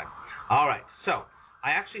sirens outside. All right, so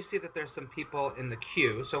I actually see that there's some people in the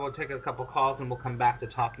queue, so we'll take a couple calls and we'll come back to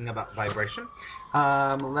talking about vibration.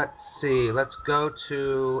 Let's see. Let's go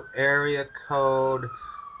to area code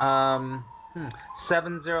 705-689.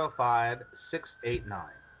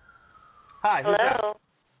 Hi, who's that? Hello.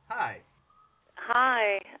 Hi.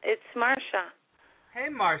 Hi, it's Marsha. Hey,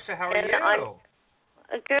 Marsha, how are you?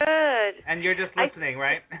 Good. And you're just listening,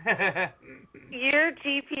 right? Your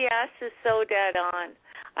GPS is so dead on.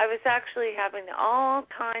 I was actually having all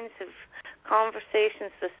kinds of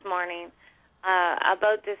conversations this morning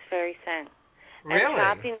about this very thing. Really? And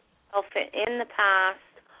trapping yourself in the past,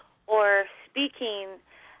 or speaking,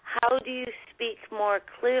 how do you speak more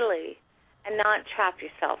clearly and not trap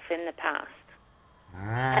yourself in the past?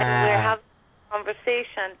 And we're having a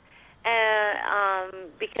conversation, and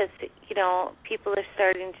because, people are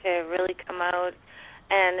starting to really come out,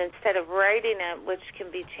 and instead of writing it, which can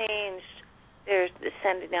be changed, they're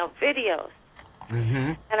sending out videos.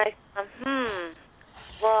 Mm-hmm. And I thought,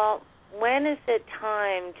 well, when is it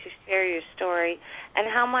time to share your story, and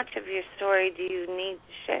how much of your story do you need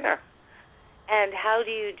to share? And how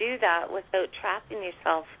do you do that without trapping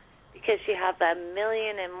yourself? Because you have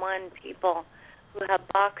 1,000,001 people who have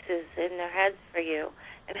boxes in their heads for you,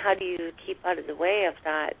 and how do you keep out of the way of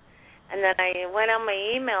that? And then I went on my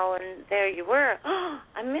email, and there you were. Oh,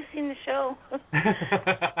 I'm missing the show.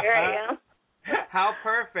 Here I am. How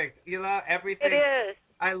perfect. Everything. It is.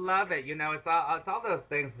 I love it. It's all those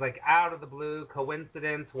things, like out of the blue,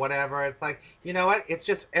 coincidence, whatever. It's like, you know what? It's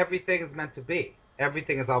just everything is meant to be.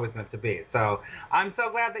 Everything is always meant to be. So I'm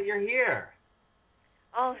so glad that you're here.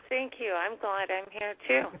 Oh, thank you. I'm glad I'm here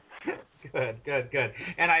too. Good.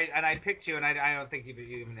 And I picked you, and I don't think you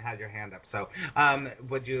even had your hand up. So,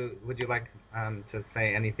 would you like to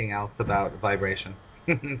say anything else about vibration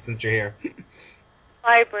since you're here?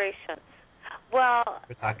 Vibrations. Well,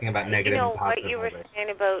 we're talking about negative and positive. What you were vibration. saying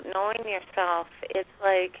about knowing yourself, it's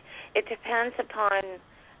like it depends upon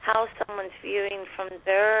how someone's viewing from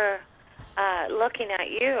their looking at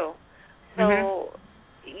you. So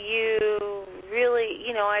you really,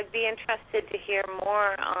 I'd be interested to hear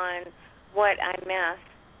more on what I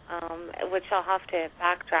missed, which I'll have to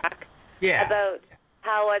backtrack about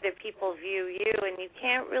how other people view you. And you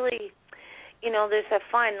can't really, there's a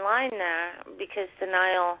fine line there, because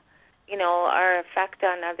denial, our effect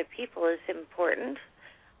on other people is important.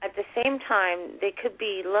 At the same time, they could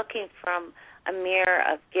be looking from a mirror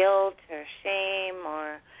of guilt or shame,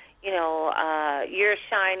 or you're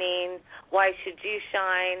shining, why should you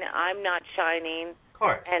shine? I'm not shining. Of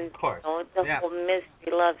course. The whole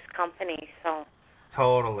misery loves company. So.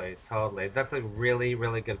 Totally. That's a really,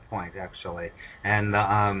 really good point, actually. And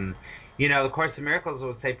the Course in Miracles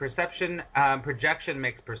would say projection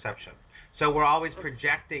makes perception. So we're always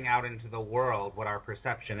projecting out into the world what our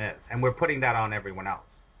perception is, and we're putting that on everyone else.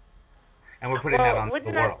 And we're putting that on the world.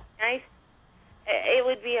 Wouldn't that be nice? It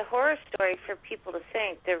would be a horror story for people to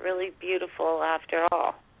think they're really beautiful after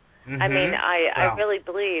all. Mm-hmm. I mean, I really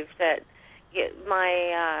believe that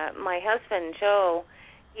my husband, Joe,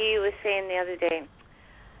 he was saying the other day,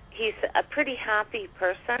 he's a pretty happy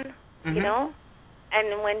person, you know.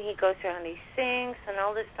 And when he goes around, he sings and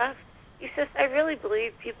all this stuff. He says, I really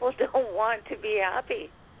believe people don't want to be happy.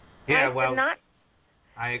 Yeah, and well,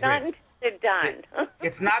 I agree. Not until they're done.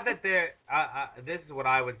 It's not that they're, this is what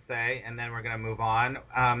I would say, and then we're going to move on,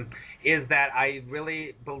 is that I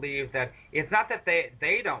really believe that it's not that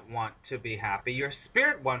they don't want to be happy. Your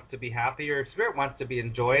spirit wants to be happy. Your spirit wants to be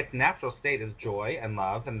in joy. Its natural state is joy and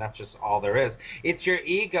love, and that's just all there is. It's your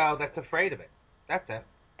ego that's afraid of it. That's it.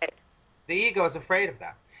 The ego is afraid of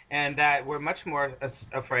that, and that we're much more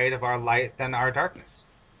afraid of our light than our darkness.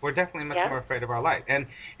 We're definitely much more afraid of our light.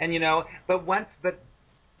 And you know, but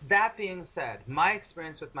that being said, my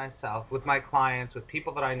experience with myself, with my clients, with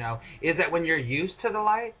people that I know, is that when you're used to the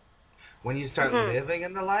light, when you start living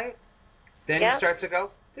in the light, then you start to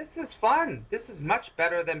go, this is fun. This is much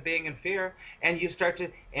better than being in fear. And you start to,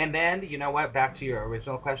 and then, you know what, back to your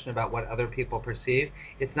original question about what other people perceive,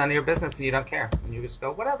 it's none of your business and you don't care. And you just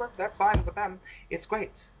go, whatever, that's fine with them. It's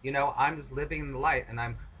great. You know, I'm just living in the light and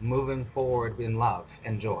I'm moving forward in love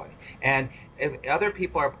and joy. And if other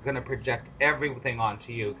people are going to project everything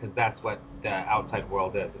onto you, because that's what the outside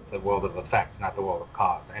world is. It's the world of effects, not the world of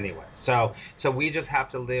cause anyway. So we just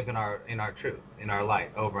have to live in our truth, in our light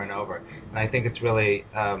over and over. And I think it's really,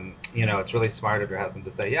 you know, it's really smart of your husband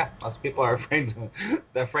to say, yeah, most people are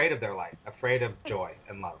they're afraid of their light, afraid of joy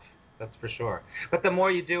and love. That's for sure. But the more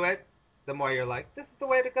you do it, the more you're like, this is the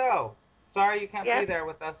way to go. Sorry you can't be there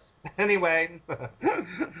with us. Anyway,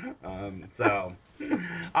 so,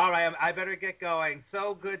 all right, I better get going.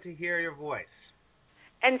 So good to hear your voice.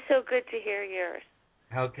 And so good to hear yours.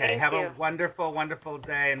 Okay, have a wonderful, wonderful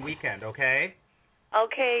day and weekend, okay?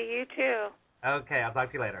 Okay, you too. Okay, I'll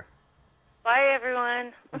talk to you later. Bye,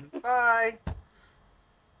 everyone. Bye.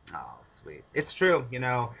 Oh, sweet. It's true, you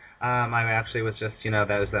know, I actually was just, you know,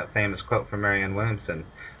 that was that famous quote from Marianne Williamson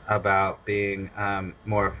about being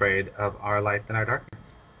more afraid of our light than our darkness.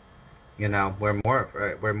 You know, we're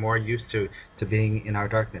more used to being in our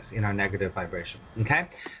darkness, in our negative vibration. Okay?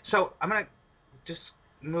 So I'm going to just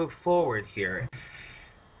move forward here.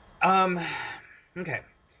 Okay.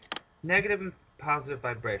 Negative and positive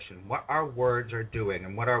vibration, what our words are doing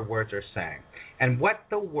and what our words are saying. And what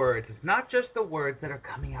the words, it's not just the words that are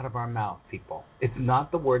coming out of our mouth, people. It's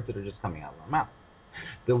not the words that are just coming out of our mouth.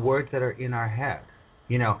 The words that are in our head.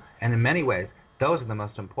 You know, and in many ways, those are the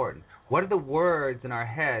most important. What are the words in our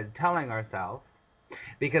head telling ourselves?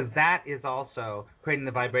 Because that is also creating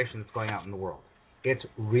the vibration that's going out in the world. It's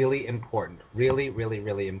really important. Really, really,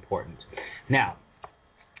 really important. Now,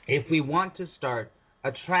 if we want to start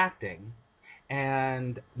attracting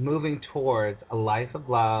and moving towards a life of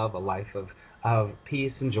love, a life of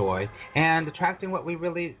peace and joy, and attracting what we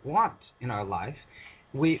really want in our life,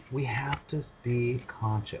 we have to be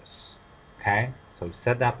conscious. Okay? So we've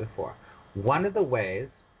said that before. One of the ways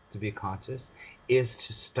to be conscious is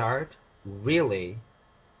to start really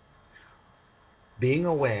being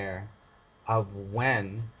aware of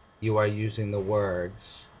when you are using the words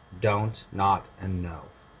don't, not, and no.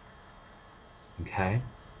 Okay?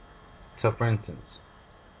 So for instance,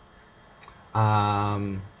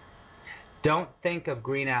 don't think of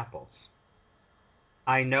green apples.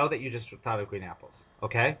 I know that you just thought of green apples.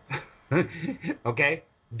 Okay? Okay?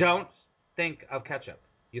 Don't think of ketchup.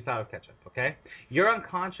 You thought of ketchup, okay? Your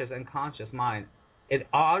unconscious and conscious mind, it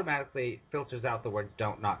automatically filters out the words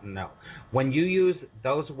don't, not, and no. When you use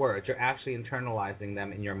those words, you're actually internalizing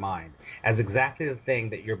them in your mind as exactly the thing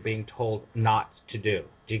that you're being told not to do.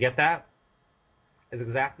 Do you get that? As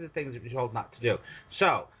exactly the things that you're told not to do.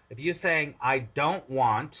 So, if you're saying, I don't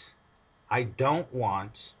want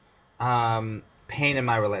pain in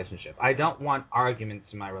my relationship. I don't want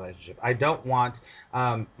arguments in my relationship. I don't want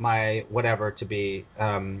my whatever to be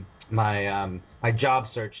my job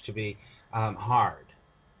search to be hard.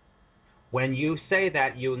 When you say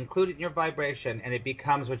that, you include it in your vibration, and it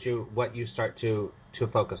becomes what you start to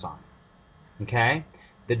focus on. Okay,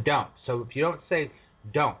 the don't. So if you don't say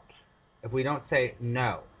don't, if we don't say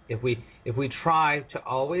no, if we try to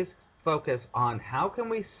always focus on how can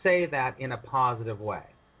we say that in a positive way.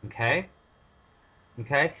 Okay.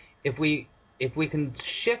 Okay, if we can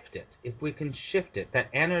shift it, that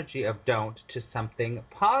energy of don't to something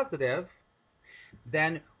positive,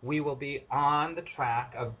 then we will be on the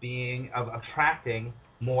track of attracting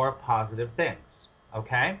more positive things.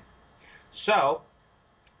 Okay, so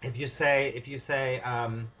if you say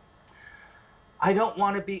I don't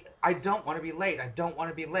want to be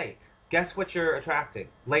late. Guess what you're attracting?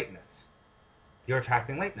 Lateness. You're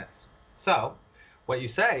attracting lateness. So what you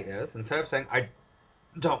say is, instead of saying I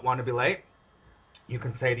don't want to be late, you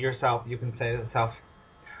can say to yourself,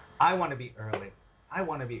 I want to be early. I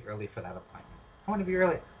want to be early for that appointment. I want to be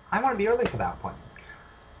early. I want to be early for that appointment.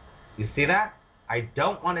 You see that? I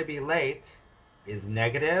don't want to be late is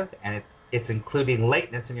negative, and it's including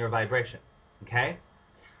lateness in your vibration. Okay?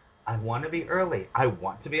 I want to be early. I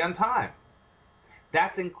want to be on time.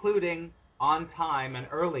 That's including on time and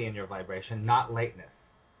early in your vibration, not lateness.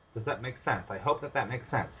 Does that make sense? I hope that makes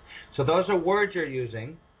sense. So those are words you're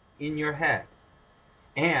using in your head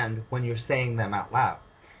and when you're saying them out loud.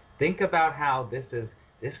 Think about how this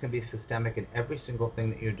can be systemic in every single thing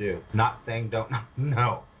that you do. Not saying don't,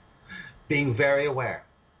 no. Being very aware,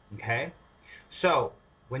 okay? So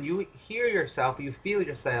when you hear yourself, you feel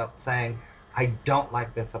yourself saying, I don't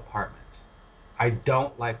like this apartment. I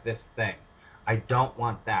don't like this thing. I don't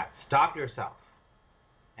want that. Stop yourself.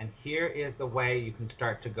 And here is the way you can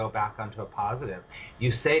start to go back onto a positive.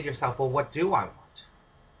 You say to yourself, well, what do I want?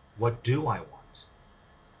 What do I want?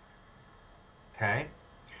 Okay?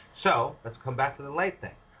 So let's come back to the late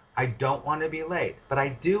thing. I don't want to be late, but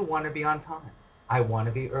I do want to be on time. I want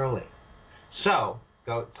to be early. So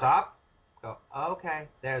go stop. Go, okay,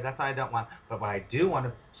 there, that's what I don't want. But what I do want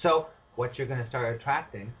to, so what you're going to start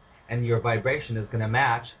attracting, and your vibration is going to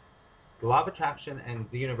match, the law of attraction and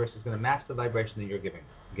the universe is going to match the vibration that you're giving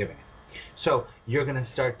it. So you're going to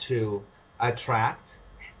start to attract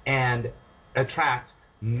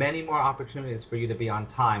many more opportunities for you to be on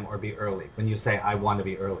time or be early when you say, I want to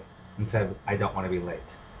be early, instead of, I don't want to be late.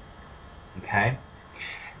 Okay?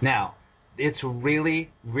 Now, it's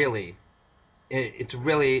really, really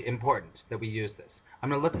important that we use this. I'm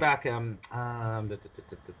going to look back.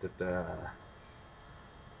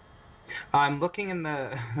 I'm looking in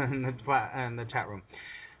the chat room.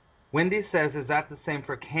 Wendy says, is that the same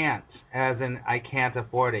for can't, as in I can't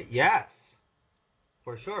afford it? Yes,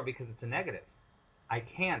 for sure, because it's a negative. I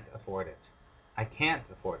can't afford it. I can't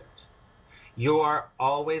afford it. You're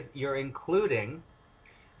including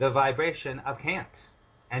the vibration of can't,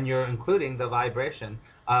 and you're including the vibration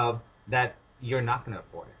of that you're not going to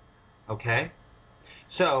afford it. Okay?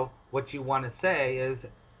 So what you want to say is,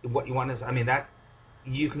 that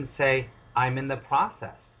you can say, I'm in the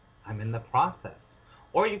process. I'm in the process.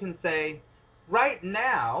 Or you can say, right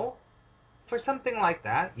now, for something like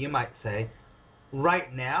that, you might say,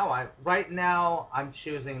 right now I'm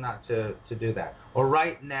choosing not to do that. Or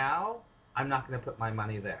right now, I'm not going to put my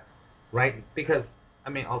money there. Right? Because,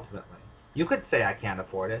 ultimately, you could say I can't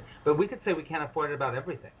afford it, but we could say we can't afford it about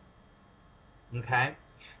everything. Okay?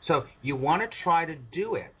 So you want to try to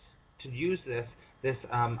do it, to use this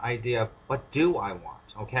idea of what do I want,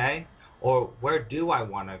 okay? Or where do I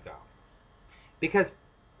want to go? Because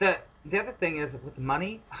the other thing is with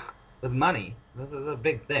money, this is a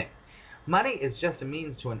big thing. Money is just a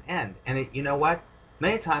means to an end. And you know what?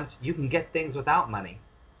 Many times you can get things without money.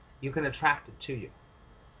 You can attract it to you.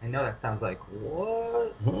 I know that sounds like,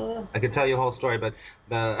 what? Huh? I could tell you a whole story, but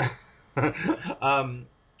okay,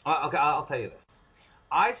 I'll tell you this.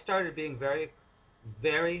 I started being very,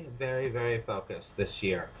 very, very, very focused this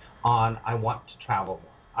year on I want to travel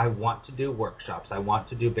more. I want to do workshops. I want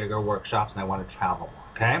to do bigger workshops, and I want to travel more,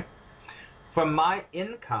 okay? From my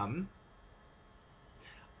income,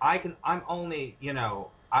 I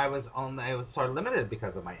was sort of limited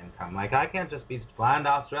because of my income. Like, I can't just be flying to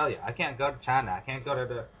Australia. I can't go to China. I can't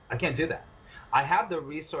do that. I have the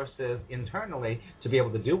resources internally to be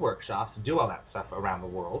able to do workshops, to do all that stuff around the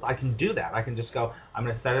world. I can do that. I can just go, I'm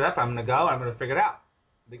going to set it up, I'm going to go, I'm going to figure it out.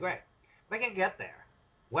 It'll be great. But I can't get there.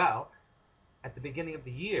 Well, at the beginning of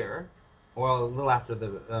the year, or a little after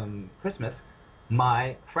the Christmas,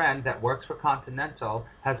 my friend that works for Continental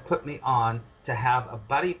has put me on to have a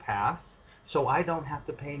buddy pass, so I don't have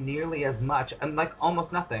to pay nearly as much, and like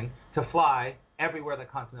almost nothing, to fly everywhere that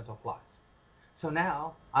Continental flies. So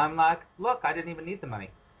now I'm like, look, I didn't even need the money.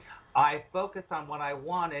 I focused on what I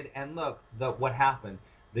wanted, and look, what happened.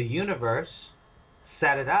 The universe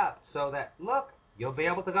set it up so that, look, you'll be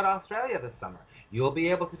able to go to Australia this summer. You'll be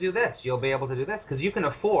able to do this. You'll be able to do this because you can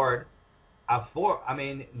afford,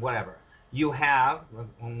 whatever. You have,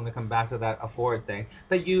 I'm going to come back to that afford thing,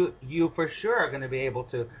 but you for sure are going to be able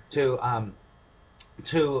to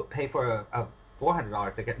pay for a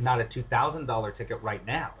 $400 ticket, not a $2,000 ticket right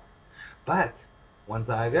now. But once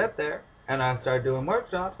I get there and I start doing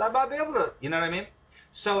workshops, I might be able to, you know what I mean?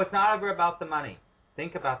 So it's not ever about the money.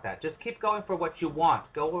 Think about that. Just keep going for what you want.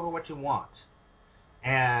 Go over what you want.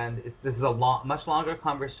 And this is a much longer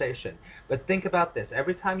conversation. But think about this.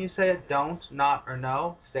 Every time you say a don't, not, or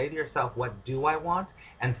no, say to yourself, what do I want?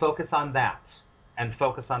 And focus on that. And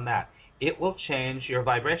focus on that. It will change your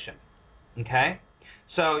vibration. Okay?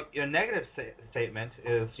 So your negative statement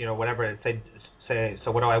is, whatever it say,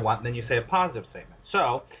 so what do I want? And then you say a positive statement.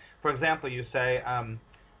 So For example, you say,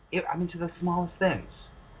 to the smallest things.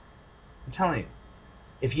 I'm telling you.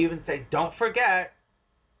 If you even say, don't forget,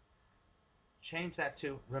 change that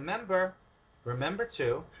to remember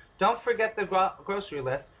to. Don't forget the grocery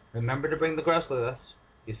list. Remember to bring the grocery list.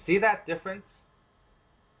 You see that difference?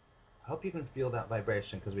 I hope you can feel that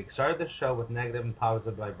vibration, because we started the show with negative and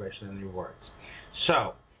positive vibration in your words.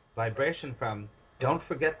 So, vibration from don't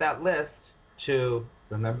forget that list to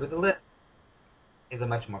remember the list is a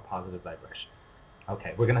much more positive vibration.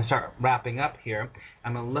 Okay, we're going to start wrapping up here.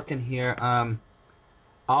 I'm going to look in here.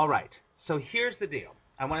 All right, so here's the deal.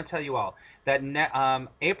 I want to tell you all that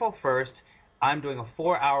April 1st, I'm doing a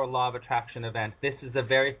 4-hour Law of Attraction event. This is the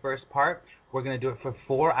very first part. We're going to do it for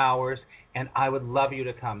 4 hours, and I would love you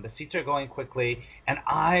to come. The seats are going quickly, and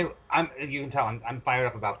you can tell I'm fired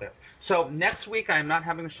up about this. So next week, I'm not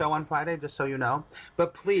having a show on Friday, just so you know.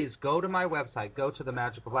 But please go to my website. Go to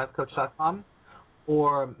themagicoflifecoach.com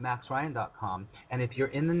or maxryan.com. And if you're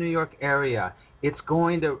in the New York area, it's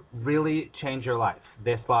going to really change your life,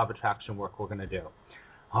 this Law of Attraction work we're going to do.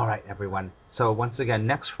 All right, everyone. So once again,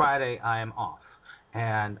 next Friday I am off,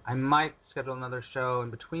 and I might schedule another show in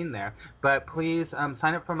between there. But please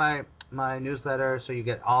sign up for my newsletter so you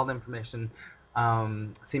get all the information.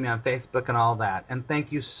 See me on Facebook and all that. And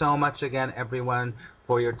thank you so much again, everyone,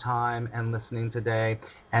 for your time and listening today.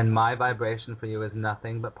 And my vibration for you is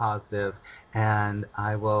nothing but positive. And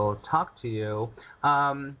I will talk to you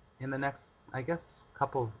in the next, I guess,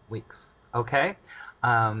 couple of weeks. Okay?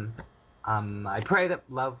 I pray that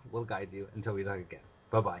love will guide you until we talk again.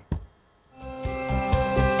 Bye-bye.